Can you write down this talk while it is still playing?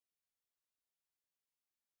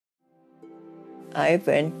I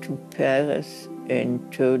went to Paris in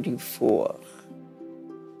 '34,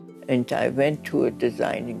 and I went to a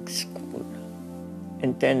designing school.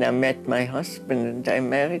 And then I met my husband, and I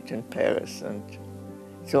married in Paris. And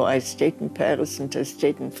so I stayed in Paris, and I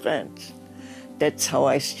stayed in France. That's how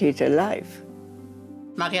I stayed alive.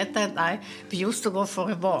 Marietta and I, we used to go for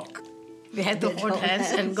a walk. We had to hold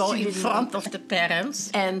hands and go in front of the parents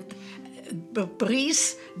and breathe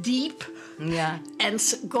deep and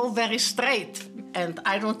go very straight. And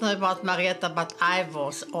I don't know about Marietta, but I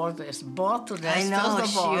was always bored to death. I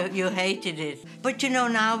know, you hated it. But you know,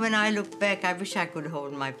 now when I look back, I wish I could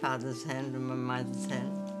hold my father's hand and my mother's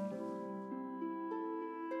hand.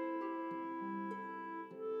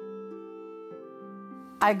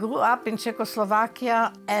 I grew up in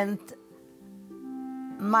Czechoslovakia, and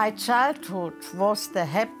my childhood was the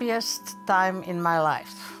happiest time in my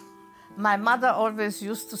life. My mother always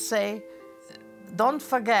used to say, don't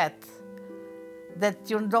forget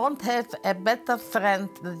that you don't have a better friend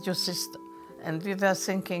than your sister. And we were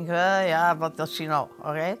thinking, well, yeah, what does she know,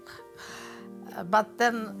 all right? But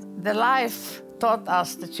then the life taught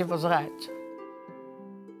us that she was right.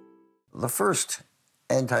 The first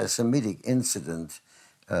anti-Semitic incident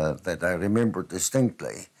that I remember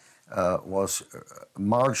distinctly was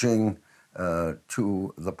marching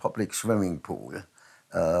to the public swimming pool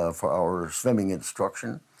for our swimming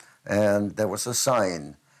instruction. And there was a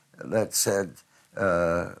sign that said,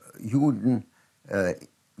 Juden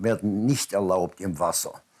werden nicht erlaubt im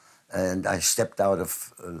Wasser. And I stepped out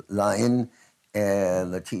of line,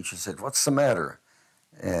 and the teacher said, what's the matter?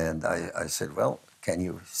 And I said, well, can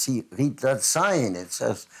you read that sign? It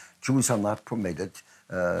says, Jews are not permitted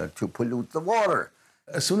to pollute the water.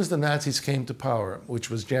 As soon as the Nazis came to power, which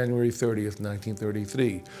was January 30th,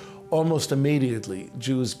 1933, almost immediately,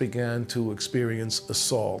 Jews began to experience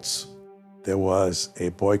assaults. There was a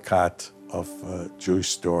boycott of Jewish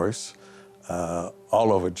stores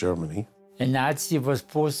all over Germany. A Nazi was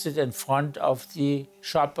posted in front of the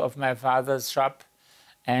shop of my father's shop,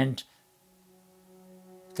 and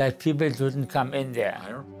that people didn't come in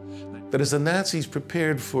there. But as the Nazis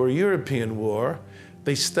prepared for a European war,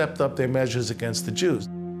 they stepped up their measures against the Jews.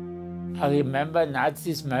 I remember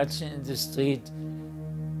Nazis marching in the street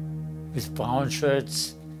with brown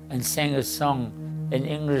shirts and sang a song. In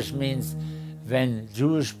English means, when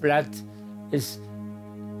Jewish blood is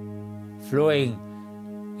flowing,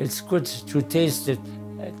 it's good to taste it.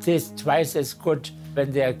 It tastes twice as good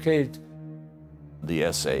when they are killed.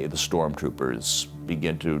 The SA, the stormtroopers,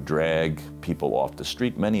 begin to drag people off the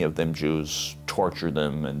street, many of them Jews, torture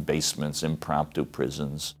them in basements, impromptu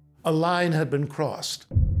prisons. A line had been crossed,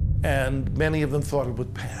 and many of them thought it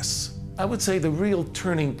would pass. I would say the real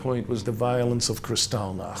turning point was the violence of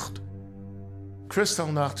Kristallnacht.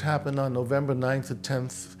 Kristallnacht happened on November 9th to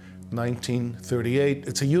 10th, 1938.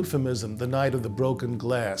 It's a euphemism, the night of the broken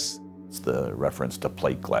glass. It's the reference to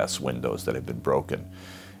plate glass windows that have been broken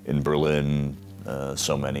in Berlin,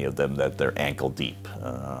 so many of them that they're ankle deep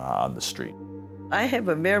on the street. I have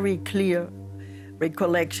a very clear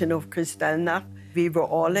recollection of Kristallnacht. We were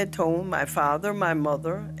all at home, my father, my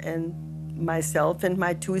mother, and myself and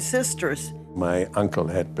my two sisters. My uncle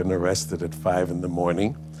had been arrested at 5 in the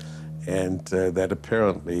morning, and that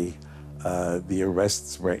apparently the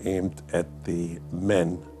arrests were aimed at the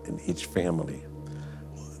men in each family.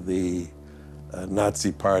 The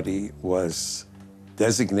Nazi Party was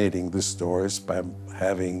designating the stores by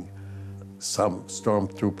having some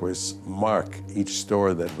stormtroopers mark each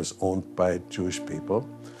store that was owned by Jewish people.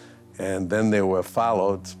 And then they were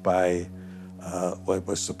followed by what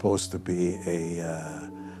was supposed to be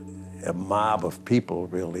a mob of people,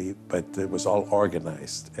 really, but it was all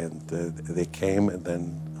organized. And they came and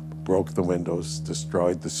then broke the windows,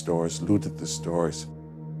 destroyed the stores, looted the stores.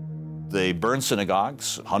 They burned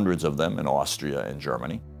synagogues, hundreds of them in Austria and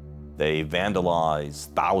Germany. They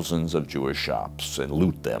vandalized thousands of Jewish shops and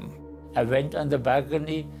loot them. I went on the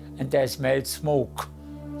balcony and I smelled smoke.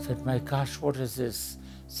 I said, my gosh, what is this?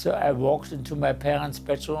 So I walked into my parents'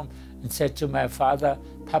 bedroom and said to my father,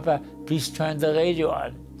 Papa, please turn the radio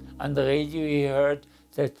on. On the radio he heard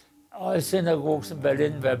that all synagogues in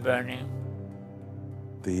Berlin were burning.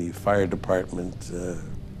 The fire department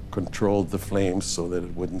controlled the flames so that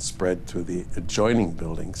it wouldn't spread to the adjoining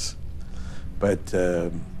buildings. But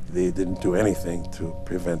they didn't do anything to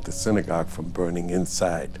prevent the synagogue from burning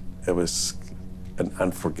inside. It was an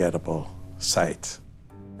unforgettable sight.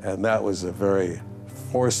 And that was a very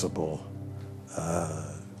forcible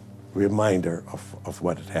reminder of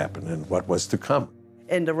what had happened and what was to come.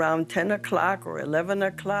 And around 10 o'clock or 11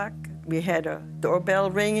 o'clock, we had a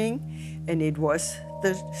doorbell ringing, and it was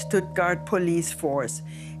the Stuttgart police force.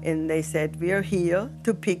 And they said, we're here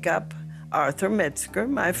to pick up Arthur Metzger,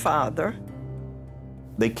 my father.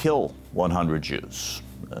 They kill 100 Jews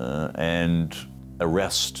and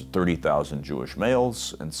arrest 30,000 Jewish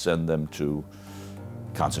males and send them to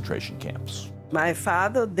concentration camps. My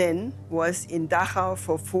father then was in Dachau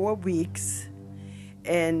for 4 weeks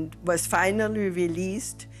and was finally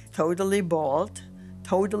released, totally bald,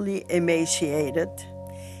 totally emaciated.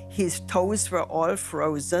 His toes were all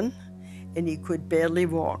frozen and he could barely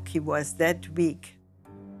walk. He was that weak.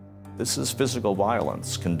 This is physical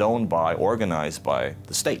violence condoned by, organized by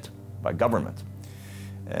the state, by government.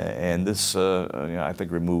 And this, I think,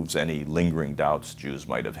 removes any lingering doubts Jews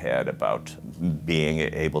might have had about being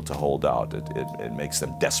able to hold out. It makes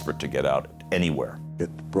them desperate to get out anywhere. It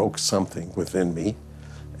broke something within me,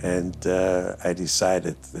 and I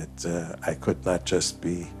decided that I could not just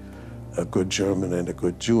be a good German and a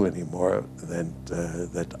good Jew anymore,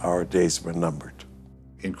 that our days were numbered.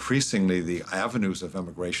 Increasingly, the avenues of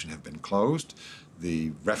immigration have been closed.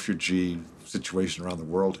 The refugee situation around the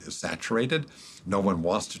world is saturated. No one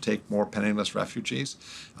wants to take more penniless refugees,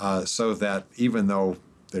 so that even though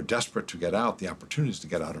they're desperate to get out, the opportunities to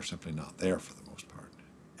get out are simply not there for the most part.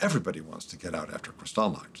 Everybody wants to get out after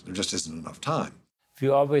Kristallnacht. There just isn't enough time. We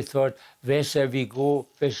always thought, where shall we go?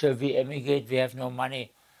 Where shall we emigrate? We have no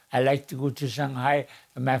money. I like to go to Shanghai.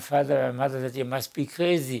 And my father and mother said, you must be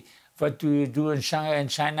crazy. What do you do in Shanghai and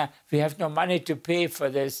China? We have no money to pay for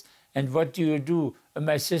this. And what do you do? And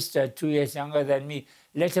my sister, 2 years younger than me,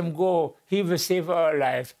 let him go. He will save our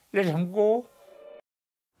life. Let him go.